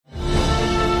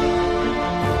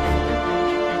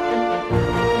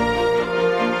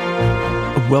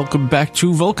welcome back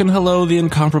to Vulcan Hello, the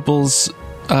Incomparables.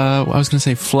 I was going to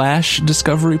say Flash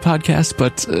Discovery podcast,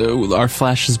 but our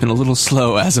Flash has been a little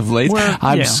slow as of late.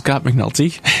 I'm Scott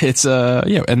McNulty. It's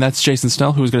and that's Jason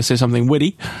Snell, who was going to say something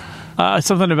witty.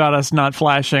 Something about us not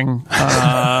flashing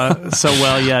so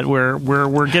well yet.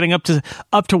 We're getting up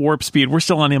to warp speed. We're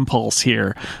still on impulse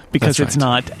here because it's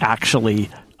not actually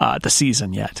the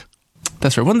season yet.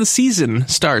 That's right. When the season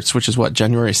starts, which is what,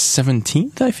 January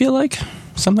 17th, I feel like?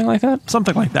 Something like that?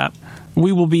 Something like that.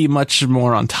 We will be much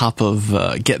more on top of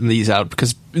getting these out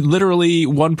because literally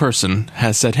one person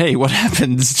has said, hey, what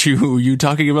happens to you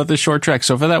talking about this short trek?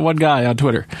 So for that one guy on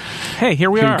Twitter. Hey, here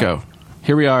we are.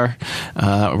 Here we are.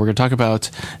 We're going to talk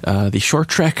about the short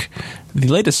trek, the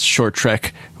latest short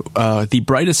trek, The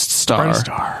Brightest Star. Brightest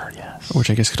Star, yes. Which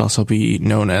I guess could also be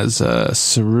known as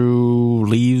Saru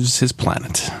Leaves His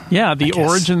Planet. Yeah, the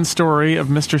origin story of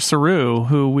Mr. Saru,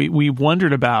 who we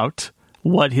wondered about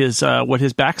what his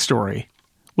backstory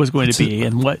was going to be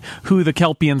and who the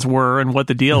Kelpians were and what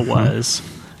the deal was.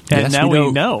 And yes, now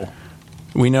we know.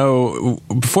 We know,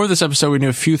 before this episode, we knew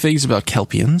a few things about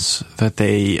Kelpians, that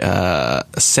they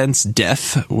sense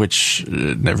death, which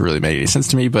never really made any sense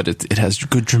to me, but it has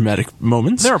good dramatic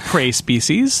moments. They're a prey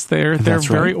species. They're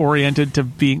very oriented to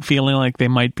feeling like they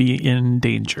might be in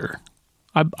danger.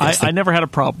 I never had a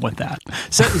problem with that.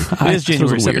 So it is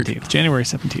January 17th. January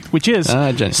 17th, which is,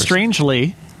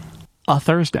 strangely, a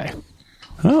Thursday.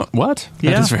 Oh, what?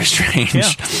 Yeah. That is very strange.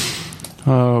 Yeah.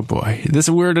 Oh, boy.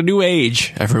 We're in a new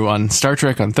age, everyone. Star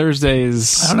Trek on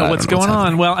Thursdays. I don't know what's going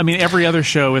on. Well, I mean, every other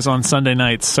show is on Sunday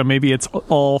nights, so maybe it's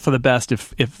all for the best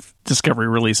if Discovery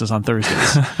releases on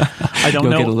Thursdays. I don't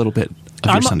know. You'll get a little bit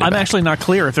of your Sunday I'm back. actually not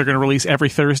clear if they're going to release every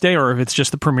Thursday or if it's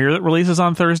just the premiere that releases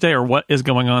on Thursday or what is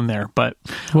going on there. But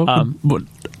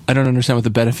I don't understand what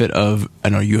the benefit of, I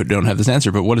know you don't have this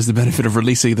answer, but what is the benefit of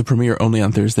releasing the premiere only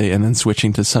on Thursday and then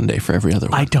switching to Sunday for every other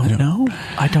one? I don't know.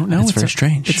 It's very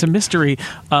strange. It's a mystery.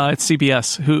 It's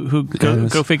CBS who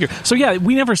go figure. So yeah,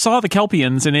 we never saw the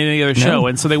Kelpians in any other show,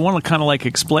 and so they want to kind of like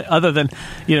explain, other than,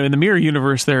 in the Mirror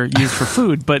universe they're used for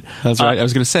food, but that's right. I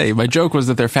was going to say, my joke was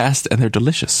that they're fast and they're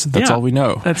delicious. That's all we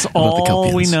know. That's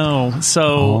all we know.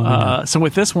 So so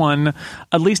with this one,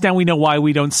 at least now we know why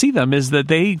we don't see them, is that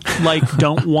they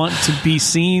don't want to be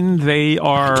seen. They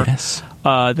are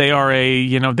they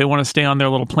want to stay on their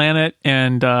little planet,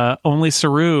 and only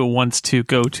Saru wants to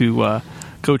go to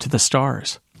the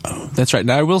stars. Oh, that's right.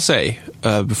 Now I will say,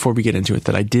 before we get into it,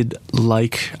 that I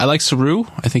like Saru.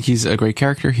 I think he's a great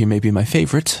character. He may be my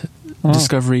favorite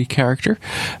Discovery character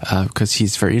because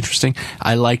he's very interesting.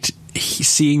 I liked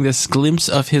seeing this glimpse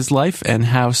of his life and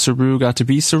how Saru got to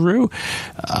be Saru.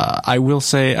 I will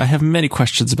say I have many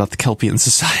questions about the Kelpian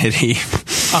society.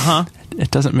 It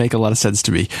doesn't make a lot of sense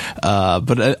to me.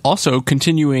 But also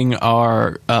continuing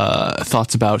our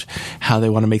thoughts about how they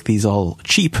want to make these all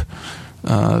cheap.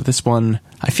 This one,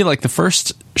 I feel like the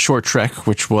first short trek,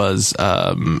 which was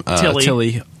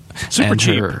Tilly, super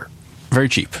cheap, very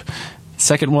cheap.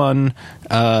 Second one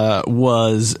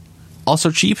was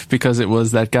also cheap because it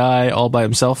was that guy all by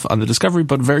himself on the Discovery,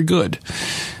 but very good.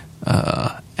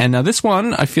 And now this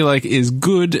one, I feel like, is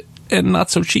good and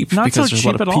not so cheap because there's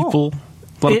a lot of people.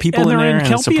 A lot of people in there,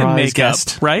 and a surprise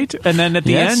guest, right? And then at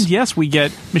the end, we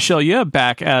get Michelle Yeoh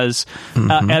back as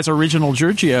original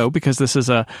Giorgio because this is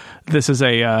a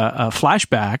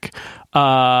flashback.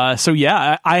 So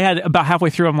yeah, I had about halfway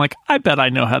through, I'm like, I bet I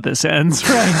know how this ends,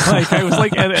 right? Like I was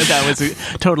like, and that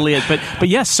was totally it. But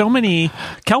yes, so many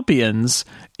Kelpians.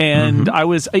 And I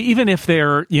was, even if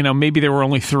they're, maybe there were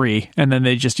only 3 and then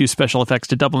they just use special effects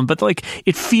to double them. But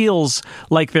it feels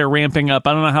like they're ramping up.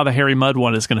 I don't know how the Harry Mudd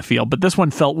one is going to feel, but this one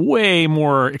felt way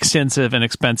more extensive and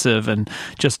expensive and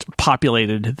just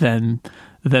populated than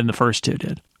the first 2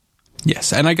 did.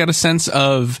 Yes. And I got a sense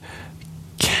of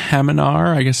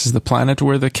Kaminar, I guess, is the planet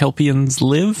where the Kelpians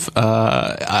live.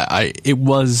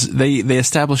 They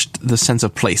established the sense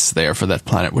of place there for that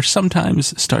planet, which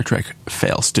sometimes Star Trek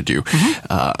fails to do.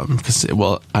 Because,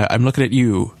 I'm looking at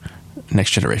you,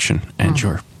 Next Generation, and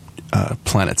your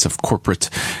planets of corporate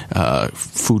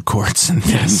food courts and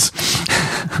things.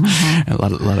 A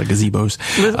lot of gazebos.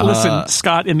 Listen,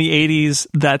 Scott, in the 80s,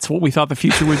 that's what we thought the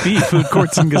future would be, food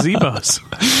courts and gazebos.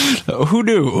 Who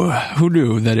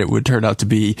knew that it would turn out to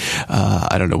be,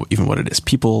 I don't know even what it is,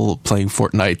 people playing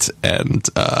Fortnite and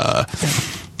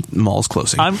malls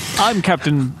closing. I'm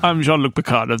Jean-Luc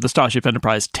Picard of the Starship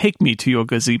Enterprise. Take me to your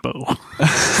gazebo.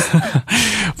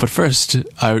 But first,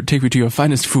 I would take me to your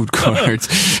finest food court.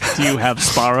 Do you have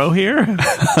Sparrow here?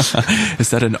 Is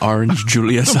that an orange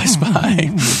Julius I spy?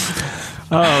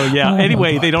 Oh yeah.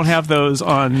 Anyway, they don't have those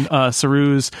on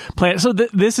Saru's planet. So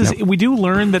this is we do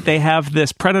learn that they have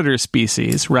this predator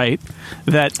species, right?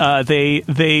 That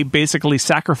they basically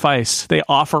sacrifice. They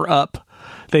offer up.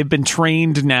 They've been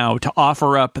trained now to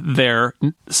offer up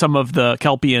some of the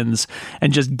Kelpians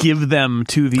and just give them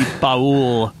to the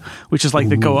Baul, which is like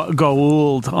the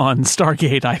Goa'uld on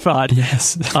Stargate, I thought.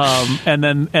 Yes.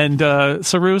 And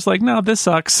Saru's like, no, this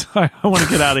sucks. I want to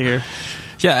get out of here.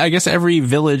 Yeah, I guess every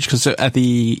village, because at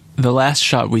the last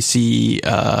shot we see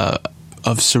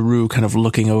of Saru kind of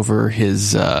looking over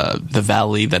his the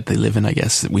valley that they live in, I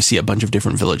guess we see a bunch of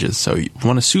different villages. So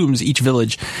one assumes each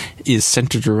village is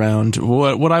centered around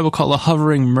what I will call a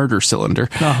hovering murder cylinder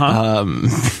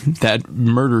that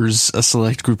murders a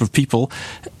select group of people.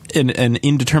 In an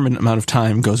indeterminate amount of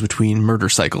time goes between murder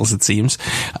cycles, it seems,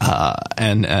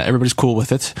 and everybody's cool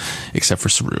with it except for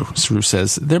Saru. Saru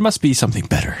says there must be something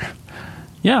better.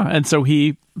 Yeah, and so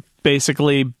he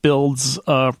basically builds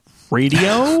a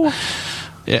radio.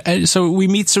 Yeah, and so we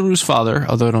meet Saru's father,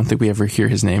 although I don't think we ever hear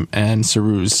his name, and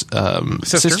Saru's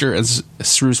sister. As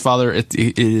Saru's father it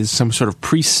is some sort of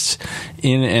priest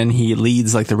and he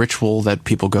leads like the ritual that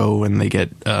people go and they get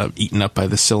eaten up by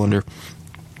the cylinder.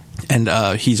 And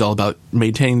he's all about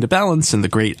maintaining the balance and the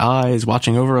great eyes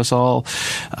watching over us all.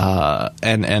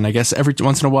 And I guess every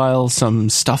once in a while, some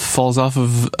stuff falls off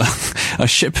of a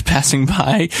ship passing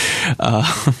by.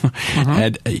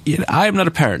 And I am not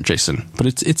a parent, Jason, but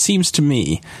it seems to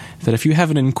me that if you have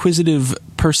an inquisitive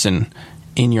person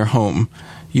in your home,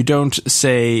 you don't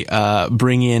say,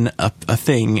 bring in a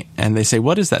thing, and they say,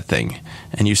 what is that thing?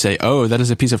 And you say, oh, that is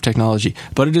a piece of technology,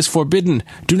 but it is forbidden.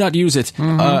 Do not use it.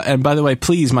 And by the way,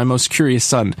 please, my most curious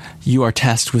son, you are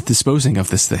tasked with disposing of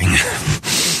this thing.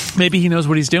 Maybe he knows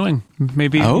what he's doing.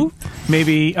 Maybe,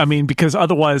 I mean, because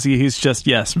otherwise he's just,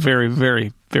 very,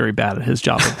 very, very bad at his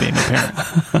job of being a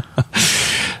parent.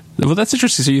 Well, that's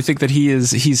interesting. So you think that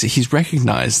he's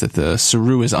recognized that the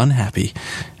Saru is unhappy,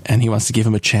 and he wants to give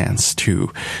him a chance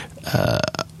to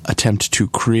attempt to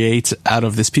create out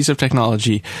of this piece of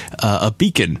technology a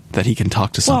beacon that he can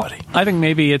talk to somebody. Well, I think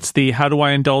maybe it's the how do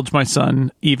I indulge my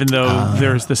son even though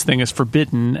there's this thing is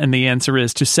forbidden, and the answer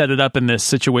is to set it up in this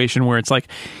situation where it's like,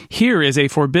 here is a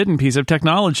forbidden piece of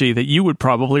technology that you would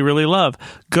probably really love.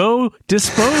 Go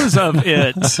dispose of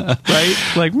it. Right?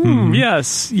 Like,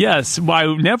 yes,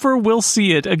 I never will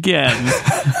see it again.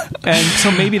 And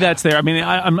so maybe that's there. I mean,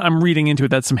 I'm reading into it.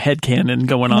 That's some headcanon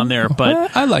going on there,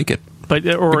 but I like it. But,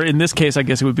 or in this case, I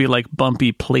guess it would be like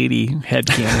bumpy, platey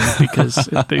headcanon because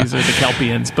these are the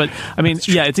Kelpians. But I mean,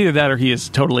 yeah, it's either that or he is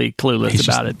totally clueless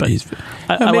about it. But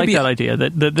I like that idea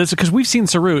that this, because we've seen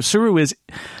Saru. Saru is,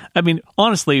 I mean,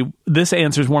 honestly, this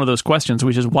answers one of those questions,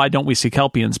 which is why don't we see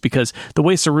Kelpians? Because the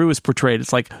way Saru is portrayed,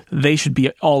 it's like they should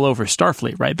be all over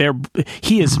Starfleet, right?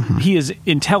 He is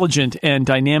intelligent and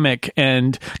dynamic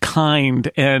and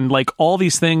kind and like all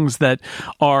these things that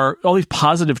are all these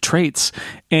positive traits,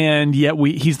 and yet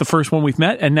he's the first one we've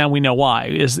met, and now we know why.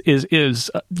 Is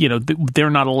they're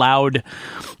not allowed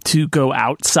to go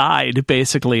outside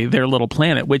basically their little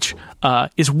planet, which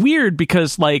is weird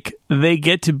because like they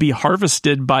get to be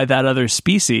harvested by that other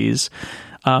species.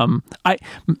 I'd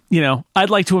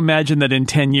like to imagine that in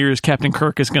 10 years, Captain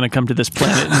Kirk is going to come to this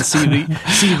planet and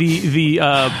see the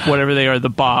whatever they are, the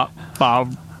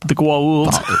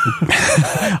Goa'uld,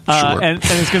 sure. and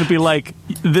it's going to be like,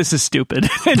 this is stupid,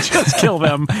 and just kill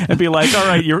them and be like, all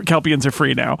right, your Kelpians are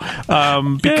free now,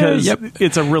 because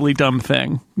it's a really dumb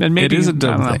thing. And maybe it is a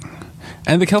dumb thing.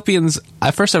 And the Kelpians,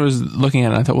 at first I was looking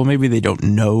at it and I thought, well, maybe they don't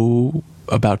know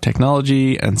about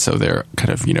technology, and so they're kind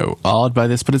of, awed by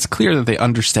this, but it's clear that they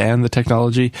understand the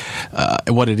technology,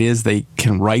 what it is they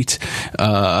can write,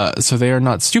 so they are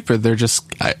not stupid. They're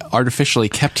just artificially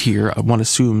kept here, one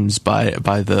assumes, by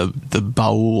the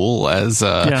Baul as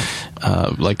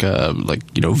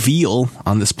veal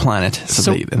on this planet,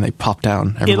 so they pop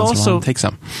down every once in a while and take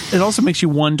some. It also makes you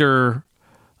wonder,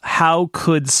 how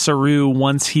could Saru,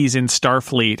 once he's in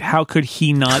Starfleet, how could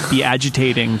he not be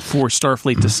agitating for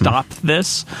Starfleet to stop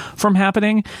this from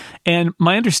happening? And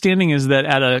my understanding is that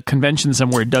at a convention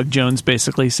somewhere, Doug Jones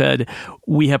basically said,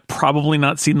 we have probably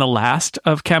not seen the last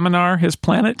of Kaminar, his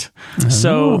planet.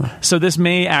 So this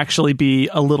may actually be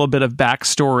a little bit of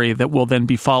backstory that will then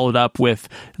be followed up with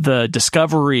the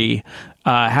Discovery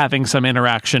having some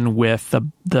interaction with the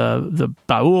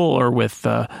Baul or with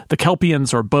the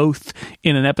Kelpians or both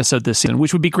in an episode this season,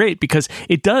 which would be great because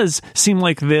it does seem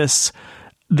like this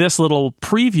this little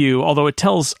preview, although it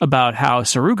tells about how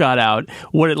Saru got out,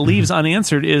 what it leaves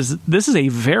unanswered is this is a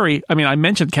very, I mean, I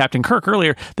mentioned Captain Kirk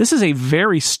earlier. This is a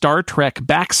very Star Trek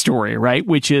backstory, right?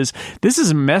 Which is, this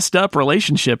is a messed up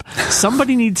relationship.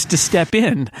 Somebody needs to step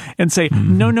in and say,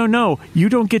 no, you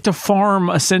don't get to farm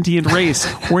a sentient race.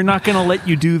 We're not going to let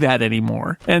you do that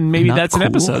anymore. And maybe that's an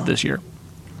episode this year.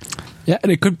 Yeah,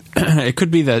 and it could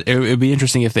be that it would be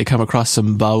interesting if they come across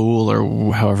some Baul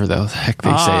or however the heck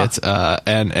they say it,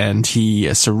 and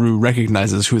Saru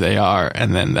recognizes who they are,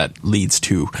 and then that leads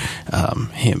to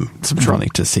him wanting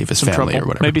to save his family or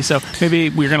whatever. Maybe so.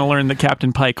 Maybe we're going to learn that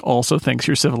Captain Pike also thinks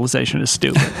your civilization is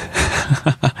stupid.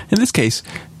 In this case,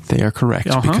 they are correct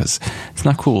because it's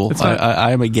not cool.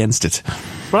 I am against it.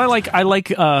 But I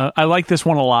like this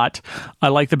one a lot. I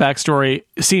like the backstory.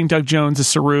 Seeing Doug Jones as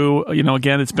Saru,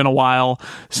 again, it's been a while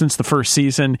since the first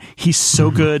season. He's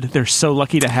so good. They're so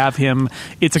lucky to have him.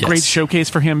 It's a great showcase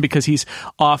for him because he's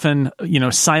often,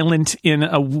 silent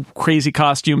in crazy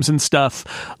costumes and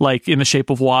stuff, like in The Shape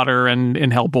of Water and in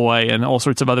Hellboy and all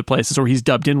sorts of other places, or he's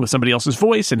dubbed in with somebody else's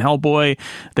voice. In Hellboy,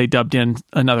 they dubbed in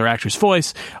another actor's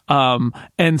voice.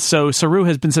 And so Saru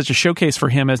has been such a showcase for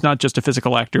him as not just a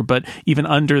physical actor, but even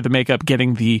under the makeup,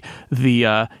 getting the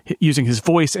using his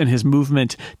voice and his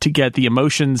movement to get the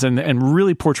emotions and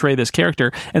really portray this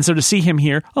character. And so to see him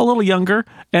here a little younger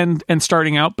and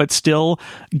starting out, but still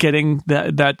getting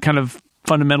that kind of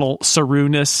fundamental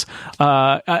Saru-ness,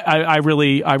 I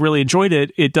really enjoyed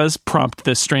it. It does prompt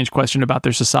this strange question about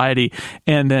their society,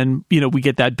 and then we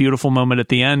get that beautiful moment at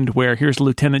the end where here's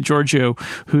Lieutenant Georgiou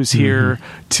who's here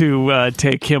to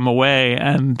take him away,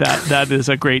 and that is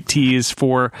a great tease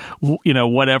for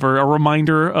whatever, a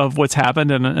reminder of what's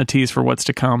happened and a tease for what's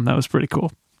to come. That was pretty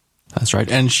cool. That's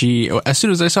right. And she, as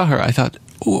soon as I saw her, I thought,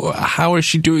 how is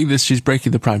she doing this? She's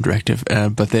breaking the Prime Directive.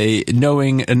 But they,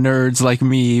 knowing nerds like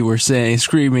me, were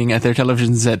screaming at their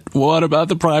televisions that, what about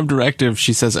the Prime Directive?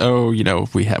 She says,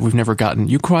 we've never gotten,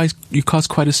 you caused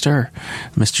quite a stir,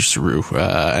 Mr. Saru.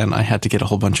 And I had to get a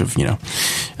whole bunch of,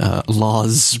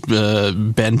 laws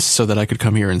bent so that I could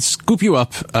come here and scoop you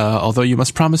up. Although you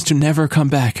must promise to never come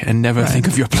back and never think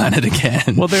of your planet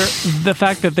again. Well, the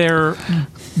fact that they're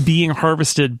being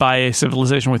harvested by a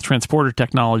civilization with transporter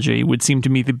technology would seem to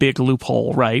me the big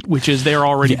loophole, right? Which is they're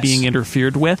already being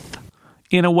interfered with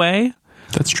in a way.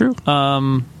 That's true.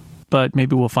 But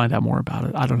maybe we'll find out more about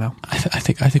it. I don't know. I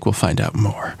think we'll find out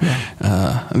more.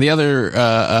 Yeah. And the other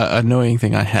annoying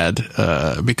thing I had,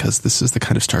 because this is the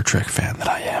kind of Star Trek fan that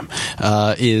I am,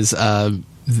 is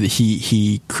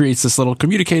he creates this little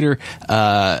communicator,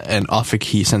 and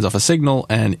he sends off a signal,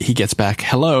 and he gets back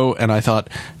hello, and I thought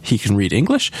he can read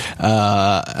English,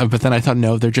 but then I thought,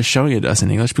 no, they're just showing it to us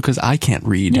in English because I can't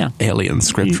read alien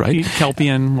script, right?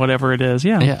 Kelpian, whatever it is,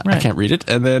 right. I can't read it,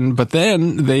 but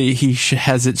then he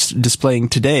has it displaying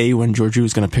today when Georgiou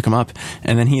is going to pick him up,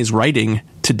 and then he is writing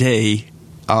today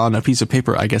on a piece of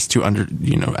paper, I guess,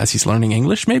 as he's learning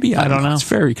English, maybe? I don't know. It's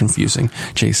very confusing,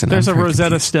 Jason. There's a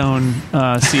Rosetta Stone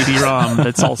CD-ROM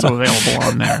that's also available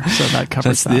on there, so that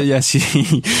covers that. Yes,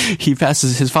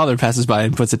 his father passes by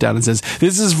and puts it down and says,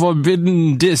 "This is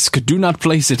forbidden disc. Do not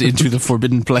place it into the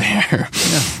forbidden player."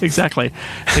 Yeah, exactly.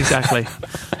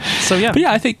 So, yeah. But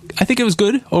yeah, I think it was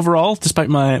good overall, despite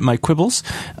my quibbles.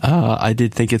 I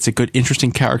did think it's a good,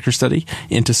 interesting character study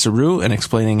into Saru and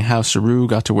explaining how Saru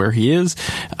got to where he is.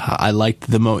 I liked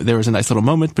there was a nice little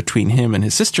moment between him and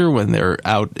his sister when they're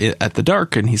out at the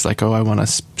dark, and he's like, I want to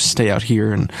stay out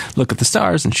here and look at the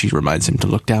stars, and she reminds him to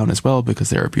look down as well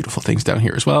because there are beautiful things down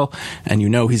here as well, and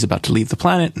he's about to leave the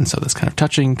planet, and so that's kind of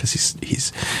touching because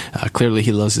he's clearly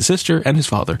he loves his sister and his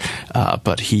father,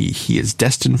 but he is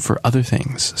destined for other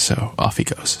things, so off he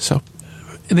goes. So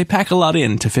they pack a lot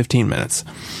into 15 minutes.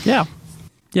 Yeah,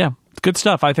 good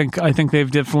stuff. I think they've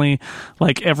definitely,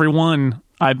 like everyone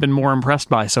I've been more impressed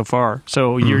by so far.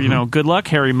 So you're, good luck,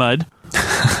 Harry Mudd.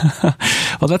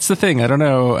 Well, that's the thing. I don't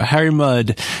know. Harry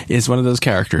Mudd is one of those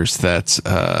characters that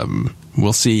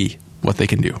we'll see what they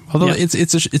can do. Although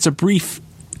it's a brief,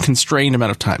 constrained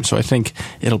amount of time, so I think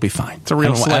it'll be fine. It's a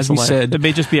real slice as we said. It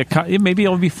may just be maybe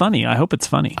it'll be funny. I hope it's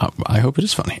funny. I hope it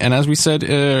is funny. And as we said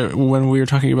when we were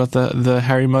talking about the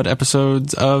Harry Mudd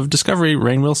episodes of Discovery,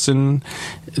 Rainn Wilson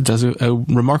does a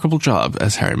remarkable job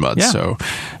as Harry Mudd. Yeah. So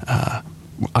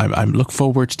I look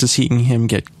forward to seeing him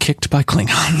get kicked by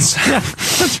Klingons. Yeah,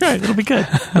 that's right. It'll be good.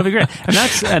 It'll be great.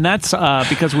 And that's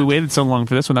because we waited so long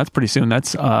for this one. That's pretty soon.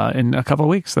 That's in a couple of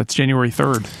weeks. That's January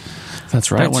 3rd.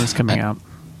 That's right. That one is coming out.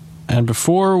 And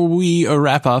before we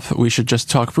wrap up, we should just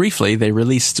talk briefly. They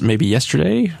released maybe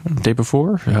yesterday, day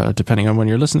before, depending on when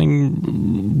you're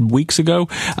listening, weeks ago,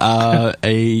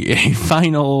 a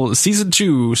final season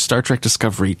 2 Star Trek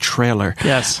Discovery trailer.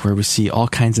 Yes. Where we see all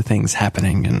kinds of things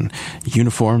happening and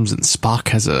uniforms, and Spock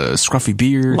has a scruffy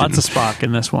beard. Lots of Spock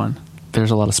in this one.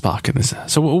 There's a lot of Spock in this.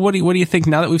 So what do you think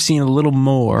now that we've seen a little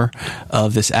more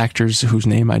of this actor's, whose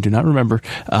name I do not remember,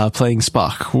 playing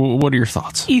Spock? What are your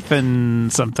thoughts? Ethan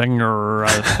something or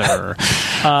other.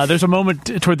 There's a moment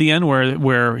toward the end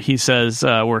where he says,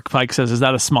 where Pike says, "Is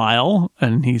that a smile?"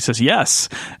 And he says, "Yes."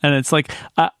 And it's like,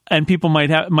 and people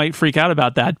might freak out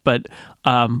about that, but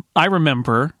I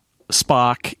remember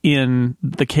Spock in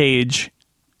the cage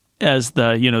as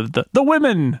the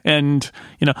women and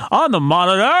on the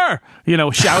monitor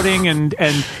shouting and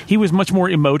he was much more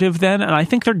emotive then, and I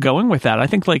think they're going with that. I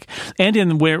think and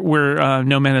in where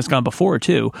No Man Has Gone Before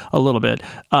too, a little bit,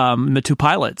 the two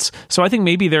pilots. So I think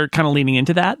maybe they're kind of leaning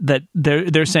into that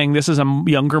they're saying this is a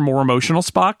younger, more emotional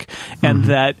Spock, and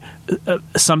that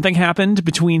something happened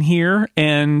between here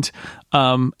and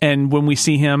when we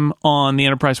see him on the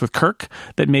Enterprise with Kirk,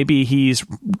 that maybe he's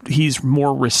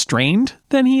more restrained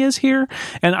than he is here.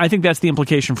 And I think that's the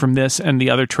implication from this and the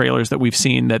other trailers that we've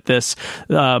seen, that this,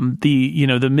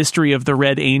 the mystery of the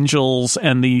Red Angels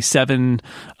and the 7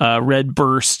 red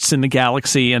bursts in the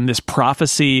galaxy, and this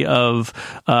prophecy of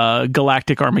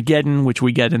galactic Armageddon, which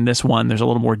we get in this one. There's a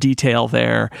little more detail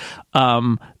there.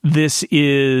 This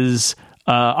is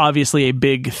obviously a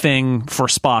big thing for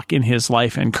Spock in his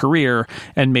life and career,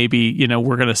 and maybe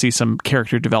we're going to see some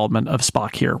character development of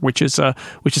Spock here, which is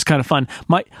kind of fun.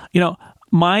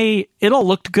 It all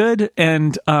looked good,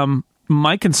 and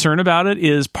my concern about it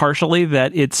is partially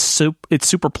that it's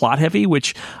super plot heavy,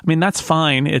 which that's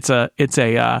fine. It's a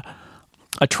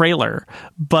trailer,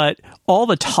 but all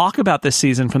the talk about this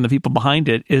season from the people behind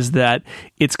it is that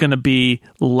it's going to be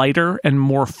lighter and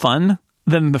more fun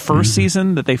than the first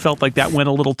season, that they felt like that went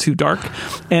a little too dark,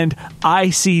 and I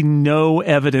see no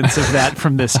evidence of that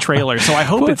from this trailer. So I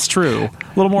hope it's true. A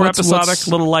little more episodic,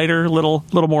 a little lighter, little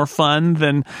more fun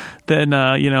than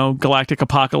galactic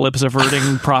apocalypse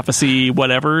averting prophecy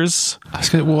whatevers.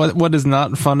 What is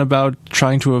not fun about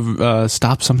trying to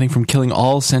stop something from killing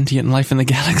all sentient life in the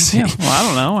galaxy? Yeah,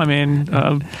 well, I don't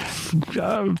know.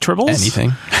 Tribbles?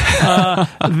 Anything.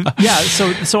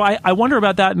 So I wonder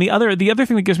about that. And the other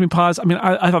thing that gives me pause,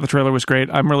 I thought the trailer was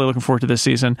great. I'm really looking forward to this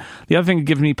season. The other thing that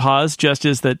gives me pause just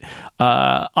is that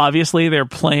obviously they're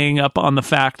playing up on the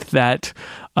fact that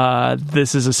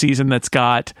this is a season that's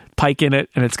got Pike in it,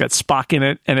 and it's got Spock in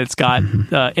it, and it's got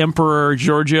Emperor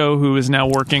Giorgio, who is now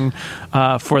working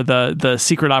for the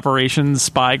secret operations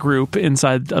spy group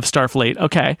inside of Starfleet.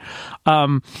 Okay.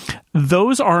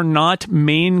 Those are not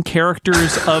main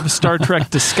characters of Star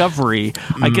Trek Discovery.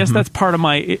 I guess that's part of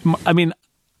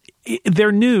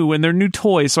they're new and they're new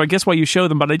toys, so I guess why you show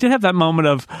them. But I did have that moment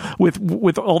of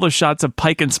with all those shots of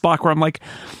Pike and Spock where I'm like,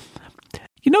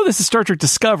 this is Star Trek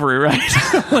Discovery, right?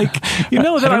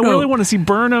 I really want to see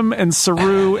Burnham and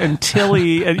Saru and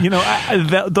Tilly, and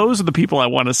those are the people I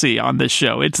want to see on this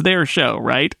show. It's their show,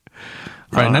 right?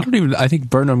 Right, and I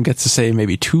think Burnham gets to say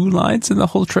maybe 2 lines in the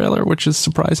whole trailer, which is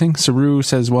surprising. Saru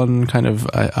says one kind of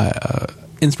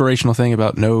inspirational thing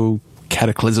about no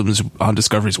cataclysms on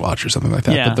Discovery's watch or something like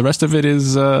that. Yeah. But the rest of it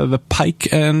is the Pike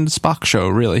and Spock show,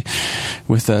 really,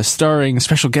 with starring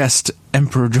special guest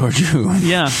Emperor Giorgio.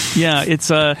 Yeah. It's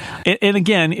and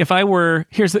again, if I were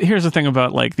here's the thing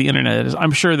about the internet is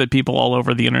I'm sure that people all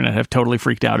over the internet have totally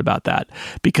freaked out about that,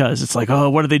 because it's like, oh,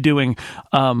 what are they doing?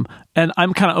 And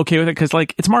I'm kind of okay with it because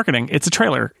it's marketing. It's a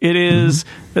trailer. It is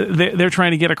they're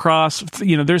trying to get across.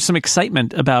 There's some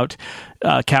excitement about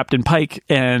Captain Pike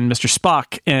and Mr.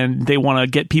 Spock, and they want to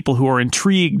get people who are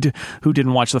intrigued, who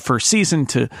didn't watch the first season,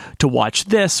 to watch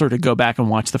this, or to go back and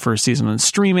watch the first season on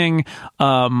streaming.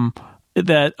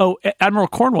 Admiral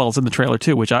Cornwell's in the trailer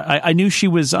too, which I knew she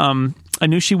was. I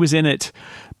knew she was in it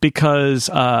because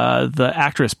the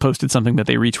actress posted something that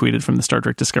they retweeted from the Star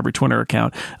Trek Discovery Twitter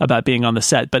account about being on the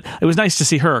set. But it was nice to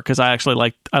see her, because I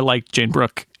actually liked Jane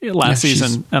Brooke last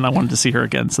season, and I wanted to see her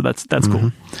again. So that's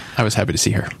cool. I was happy to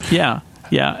see her.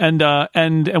 Yeah,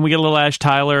 and we get a little Ash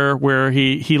Tyler where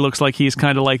he looks like he's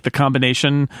kind of like the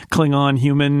combination Klingon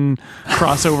human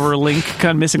crossover link,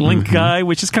 kind of missing link guy,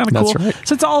 which is kind of cool. Right.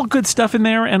 So it's all good stuff in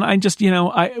there, and I just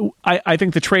I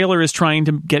think the trailer is trying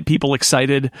to get people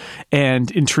excited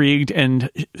and intrigued, and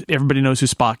everybody knows who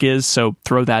Spock is, so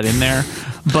throw that in there.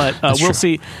 But we'll true.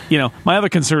 see. My other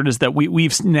concern is that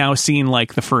we've now seen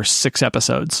like the first 6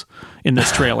 episodes in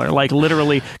this trailer, like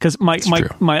literally, because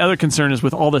my other concern is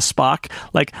with all this Spock.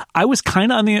 Like, I was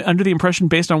kind of under the impression,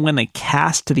 based on when they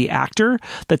cast the actor,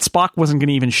 that Spock wasn't going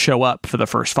to even show up for the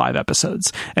first 5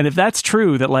 episodes. And if that's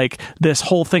true, that like this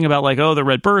whole thing about like, oh, the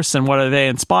red bursts and what are they,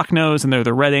 and Spock knows, and they're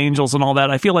the red angels and all that,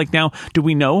 I feel like now, do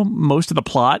we know most of the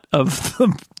plot of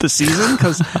the season?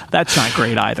 Because that's not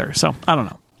great either. So I don't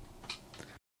know.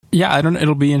 Yeah,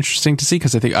 it'll be interesting to see,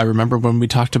 because I remember when we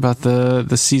talked about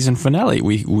the season finale,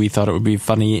 we thought it would be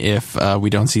funny if we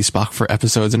don't see Spock for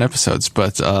episodes and episodes,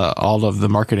 but all of the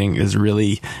marketing is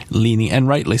really leaning, and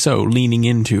rightly so, leaning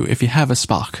into, if you have a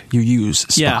Spock, you use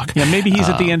Spock. Yeah, maybe he's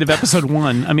at the end of episode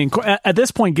 1. I mean, at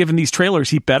this point, given these trailers,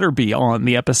 he better be on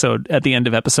the episode at the end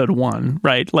of episode 1,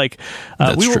 right? Like,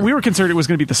 we were concerned it was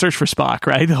going to be the search for Spock,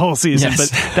 right, the whole season,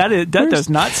 yes. But that does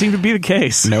not seem to be the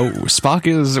case. No,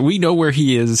 Spock we know where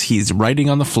he is. He's writing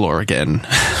on the floor again.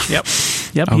 Yep.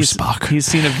 Oh, Spock. He's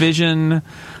seen a vision.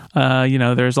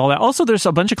 There's all that. Also, there's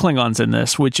a bunch of Klingons in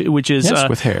this, which is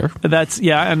with hair. That's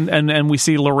and we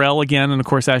see L'Rell again, and of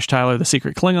course Ash Tyler, the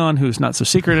secret Klingon, who's not so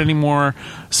secret anymore.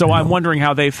 So I'm wondering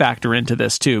how they factor into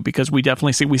this too, because we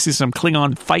definitely see some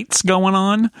Klingon fights going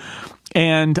on.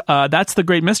 And that's the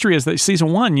great mystery, is that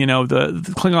season 1,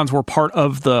 the Klingons were part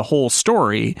of the whole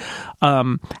story.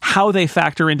 How they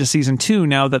factor into season 2,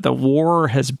 now that the war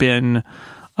has been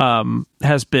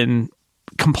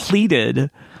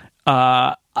completed,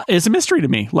 is a mystery to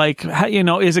me. Like,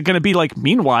 is it going to be like,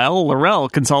 meanwhile, L'Rell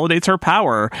consolidates her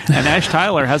power and Ash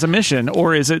Tyler has a mission,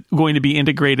 or is it going to be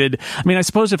integrated? I mean, I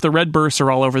suppose if the red bursts are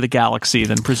all over the galaxy,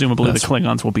 then presumably the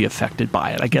Klingons will be affected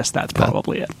by it. I guess that's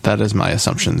probably it. That is my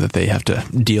assumption, that they have to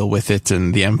deal with it,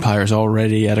 and the Empire's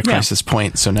already at a crisis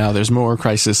point, so now there's more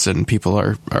crisis, and people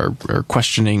are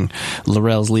questioning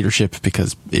L'Rell's leadership,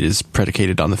 because it is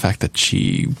predicated on the fact that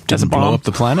she didn't blow up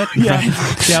the planet. Yeah,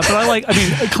 right? Yeah, but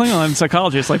Klingon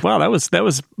psychology, it's like, wow, that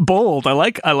was bold. I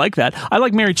like that. I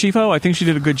like Mary Chieffo. I think she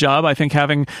did a good job. I think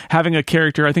having a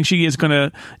character, I think she is going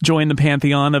to join the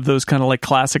pantheon of those kind of like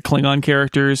classic Klingon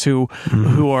characters who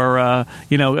are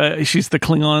she's the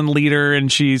Klingon leader,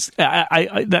 and she's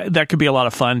that could be a lot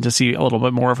of fun to see a little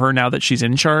bit more of her now that she's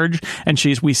in charge, and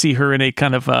we see her in a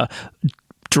kind of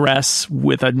dress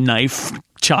with a knife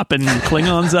chopping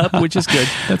Klingons up, which is good.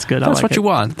 That's good. That's what you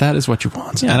want. That is what you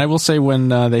want. Yeah. And I will say, when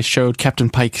they showed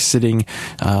Captain Pike sitting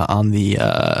on the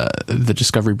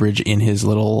Discovery Bridge in his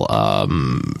little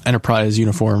Enterprise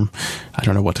uniform, I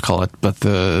don't know what to call it, but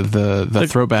the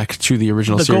throwback to the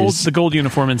original series, the gold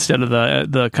uniform instead of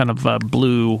the kind of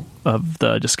blue of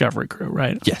the Discovery crew,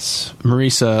 right? Yes.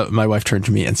 Marisa, my wife, turned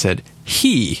to me and said,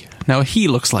 he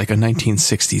looks like a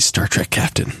 1960s Star Trek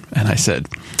captain. And I said,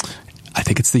 I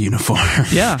think it's the uniform.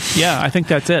 Yeah, I think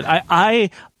that's it.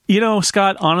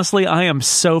 Scott, honestly, I am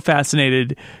so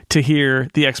fascinated to hear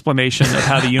the explanation of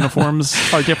how the uniforms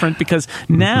are different, because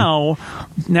now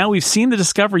we've seen the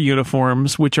Discovery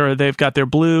uniforms, which they've got their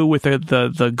blue with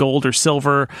the gold or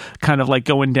silver kind of like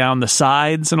going down the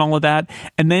sides and all of that,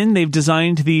 and then they've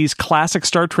designed these classic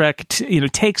Star Trek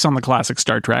takes on the classic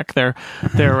Star Trek. They're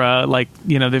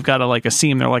they've got a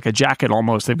seam, they're like a jacket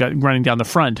almost, they've got running down the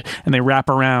front, and they wrap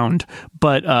around,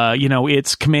 but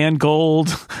it's command gold,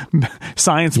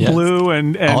 science blue,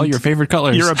 and all your favorite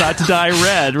colors. You're about to die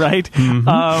red, right?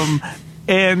 Mm-hmm.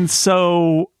 And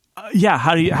so,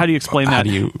 how do you explain that?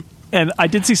 And I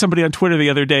did see somebody on Twitter the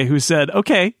other day who said,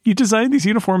 "Okay, you designed these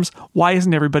uniforms. Why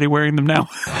isn't everybody wearing them now?"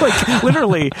 Like,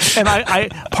 literally. And I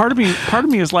part of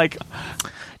me is like,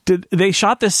 they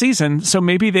shot this season, so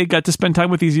maybe they got to spend time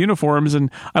with these uniforms, and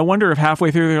I wonder if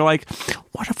halfway through they're like,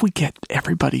 what if we get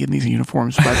everybody in these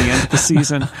uniforms by the end of the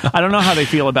season? I don't know how they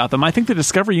feel about them. I think the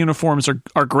Discovery uniforms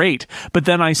are great, but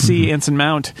then I see Ensign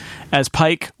Mount as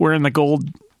Pike wearing the gold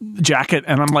jacket,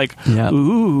 and I'm like,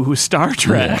 ooh, Star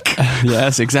Trek. Yeah.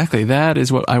 Yes, exactly. That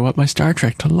is what I want my Star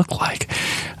Trek to look like.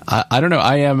 I don't know.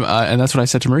 I am, and that's what I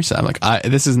said to Marisa. I'm like,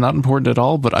 this is not important at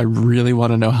all, but I really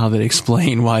want to know how they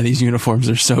explain why these uniforms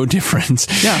are so different.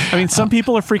 Yeah, I mean, some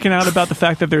people are freaking out about the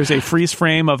fact that there's a freeze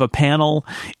frame of a panel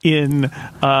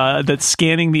that's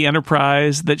scanning the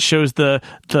Enterprise that shows the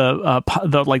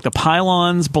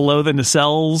pylons below the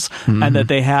nacelles, and that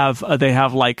they have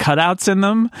like cutouts in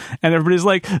them, and everybody's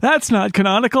like, that's not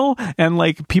canonical, and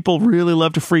like people really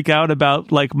love to freak out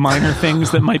about like minor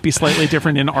things that might be slightly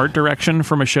different in art direction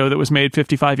from a show that was made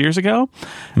 55 years ago.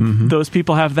 Those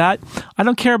people have that. I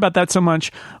don't care about that so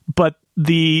much, but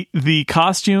the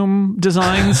costume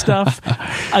design stuff,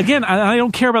 again, I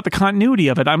don't care about the continuity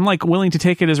of it. I'm like willing to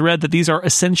take it as read that these are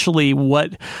essentially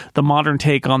what the modern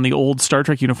take on the old Star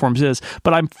Trek uniforms is.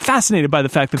 But I'm fascinated by the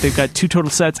fact that they've got two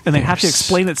total sets and they have to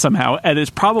explain it somehow. And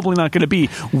it's probably not going to be,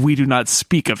 we do not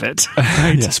speak of it.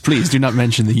 Right? Yes, please do not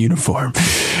mention the uniform.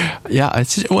 Yeah,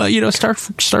 it's, well,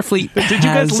 Starfleet. Did you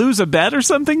guys lose a bet or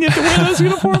something? You have to wear those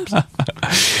uniforms?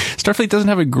 Starfleet doesn't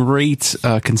have a great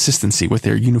consistency with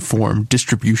their uniform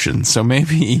distribution, so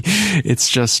maybe it's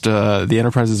just the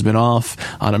Enterprise has been off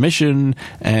on a mission,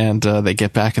 and they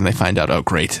get back and they find out, oh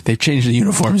great, they've changed the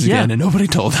uniforms again, and nobody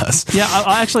told us. Yeah,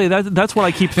 actually, that's what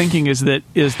I keep thinking is that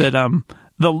it's going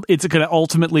to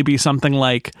ultimately be something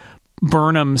like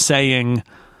Burnham saying,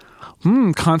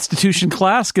 Constitution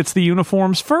class gets the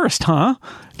uniforms first, huh?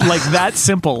 Like that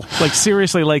simple. Like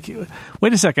seriously, like,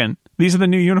 wait a second. These are the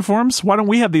new uniforms? Why don't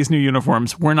we have these new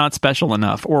uniforms? We're not special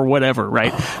enough or whatever,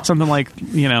 right? Something like,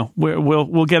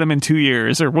 we'll get them in 2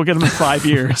 years or we'll get them in 5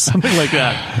 years, something like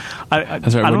that.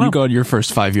 That's right. When you go on your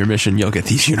first 5-year mission, you'll get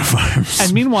these uniforms.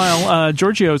 And meanwhile,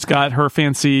 Giorgio's got her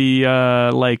fancy,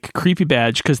 creepy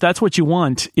badge, because that's what you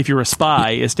want if you're a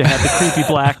spy, is to have the creepy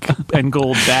black and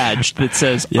gold badge that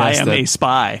says, yes, I am a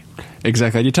spy.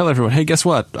 Exactly. You tell everyone, hey, guess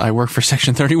what? I work for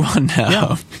Section 31 now.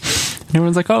 Yeah. And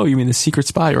everyone's like, oh, you mean the secret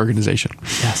spy organization?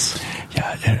 Yes.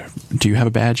 Yeah. Do you have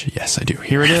a badge? Yes, I do.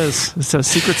 Here it is. It says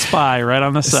secret spy right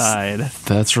on the side.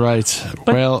 That's right.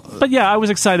 But yeah, I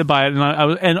was excited by it,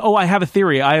 and I have a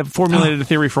theory. I have formulated a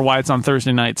theory for why it's on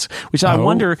Thursday nights, which I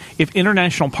wonder if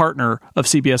international partner of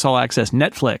CBS All Access,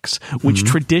 Netflix, which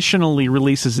traditionally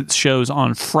releases its shows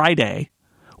on Friday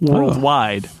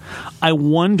worldwide, I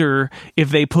wonder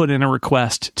if they put in a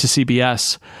request to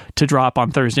CBS to drop on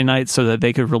Thursday nights so that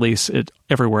they could release it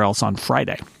everywhere else on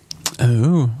Friday.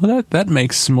 Oh, well, that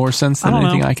makes more sense than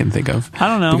anything I can think of. I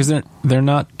don't know, because they're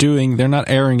not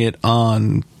airing it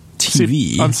on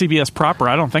TV on CBS proper.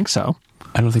 I don't think so.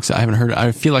 I don't think so. I haven't heard.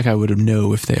 I feel like I would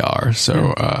know if they are.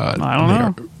 So I don't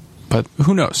know. But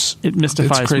who knows? It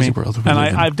mystifies it's a crazy me. World and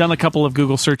I've done a couple of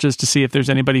Google searches to see if there's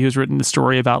anybody who's written the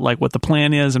story about like what the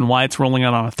plan is and why it's rolling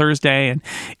out on a Thursday, and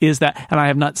I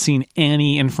have not seen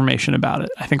any information about it.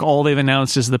 I think all they've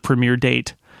announced is the premiere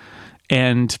date,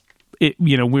 and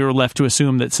we were left to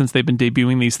assume that since they've been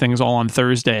debuting these things all on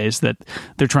Thursdays, that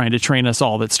they're trying to train us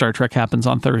all that Star Trek happens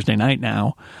on Thursday night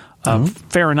now.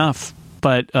 Fair enough,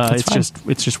 but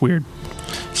it's just weird.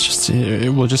 It's just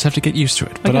we'll just have to get used to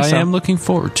it. But I am looking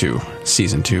forward to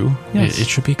season 2. Yes. It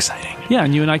should be exciting. Yeah,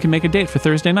 and you and I can make a date for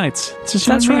Thursday nights. It's just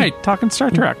that's right. Talking Star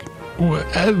Trek.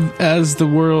 As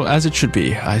it should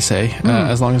be, I say.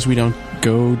 As long as we don't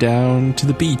go down to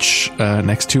the beach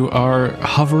next to our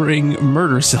hovering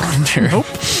murder cylinder. Nope.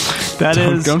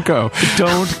 Don't go.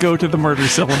 Don't go to the murder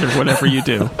cylinder, whatever you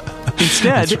do.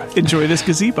 Instead, enjoy this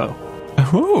gazebo.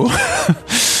 Oh.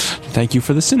 Thank you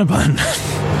for the Cinnabon.